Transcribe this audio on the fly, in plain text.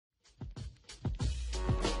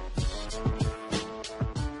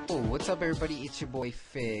What's up everybody, it's your boy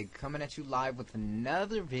Fig, coming at you live with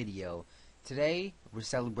another video. Today, we're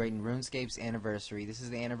celebrating RuneScape's anniversary. This is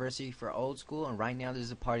the anniversary for Old School, and right now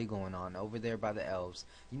there's a party going on over there by the elves.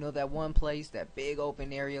 You know that one place, that big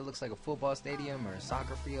open area, looks like a football stadium or a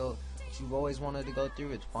soccer field that you've always wanted to go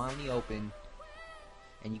through? It's finally open,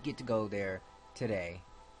 and you get to go there today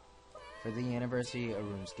for the anniversary of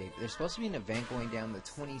RuneScape. There's supposed to be an event going down the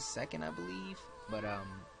 22nd, I believe, but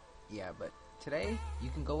yeah, but today you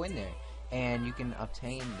can go in there and you can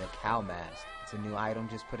obtain the COWMASK. It's a new item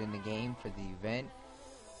just put in the game for the event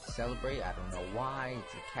to celebrate. I don't know why.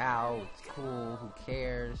 It's a cow, it's cool, who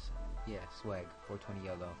cares? Yeah, swag, 420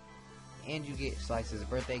 yellow. And you get slices of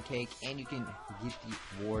birthday cake, and you can get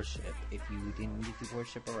the warship if you didn't get the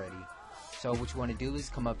warship already. So what you want to do is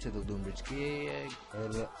come up to the Loonbridge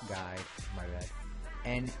guy, my bad,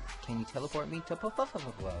 and can you teleport me to Puff?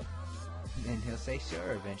 And he'll say,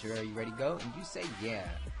 sure, adventurer, are you ready to go? And you say, yeah.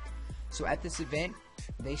 So at this event,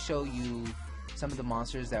 they show you some of the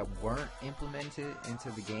monsters that weren't implemented into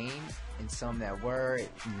the game, and some that were,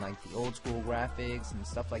 like the old school graphics and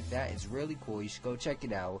stuff like that. It's really cool. You should go check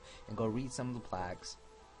it out and go read some of the plaques.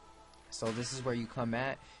 So this is where you come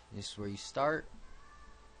at, and this is where you start.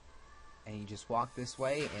 And you just walk this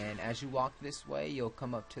way, and as you walk this way, you'll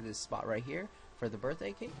come up to this spot right here for the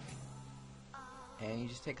birthday cake. And you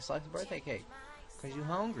just take a slice of birthday cake because you're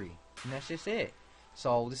hungry, and that's just it.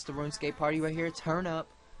 So this is the RuneScape party right here. Turn up,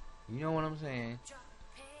 you know what I'm saying.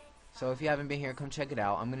 So if you haven't been here, come check it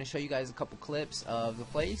out. I'm gonna show you guys a couple clips of the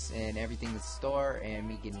place and everything in the store, and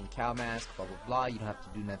me getting COWMASK, blah blah blah. You don't have to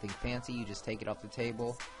do nothing fancy, you just take it off the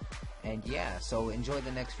table. And yeah, so enjoy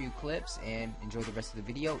the next few clips and enjoy the rest of the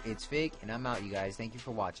video. It's Fig, and I'm out, you guys. Thank you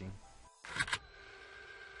for watching.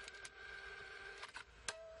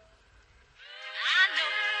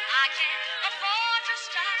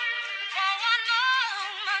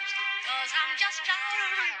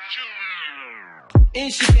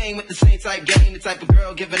 And she came with the same type game, the type of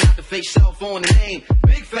girl giving out the fake cell phone and name.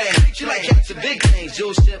 Big fan, she like capture big things.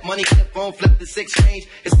 Jewel ship, money clip phone, flip the 6 range.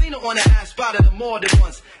 And seen her on the ass, spotted her more than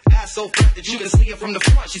once. Ass so fat that you can see her from the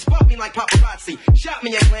front. She spot me like paparazzi. Shot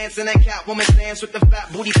me a glance, and that Catwoman stance with the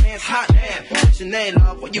fat booty pants. Hot damn, what's your name,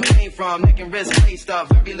 love? Where you came from? Neck and wrist, face stuff,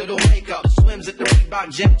 very little makeup. Swims at the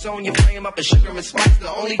Reebok gym, tone your frame up, and sugar and spice. The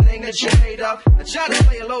only thing that you made up. I tried to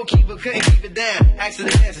play a low key, but couldn't keep it down. Asked her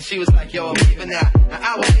to dance, and she was like, yo, I'm leaving now. An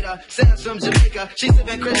hour later, Sam's from Jamaica. She's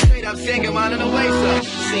sipping Chris straight up, singing mine in the waist up.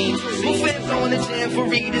 Scenes, move fans on the jam for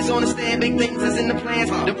readers on the stand. Big things is in the plans.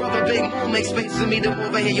 The brother Big Mo makes space for me to move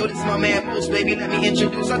over here. Yo, this is my man Most, baby. Let me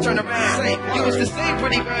introduce. I turn around, say, you was the same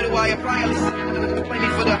pretty bird who I had priorly said play me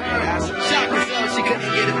for the herd. Shot herself, she couldn't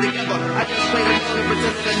get it together. I just played it and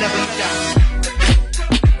pretended I never shot.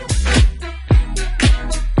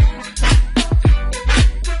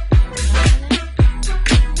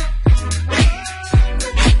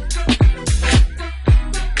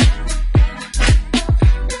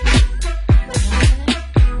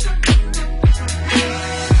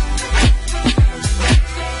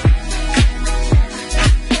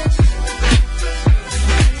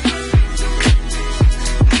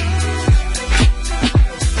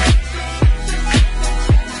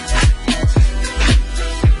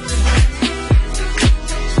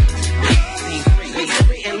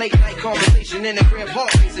 Late night conversation in the crib,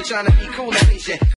 hallways, trying to be cool and patient.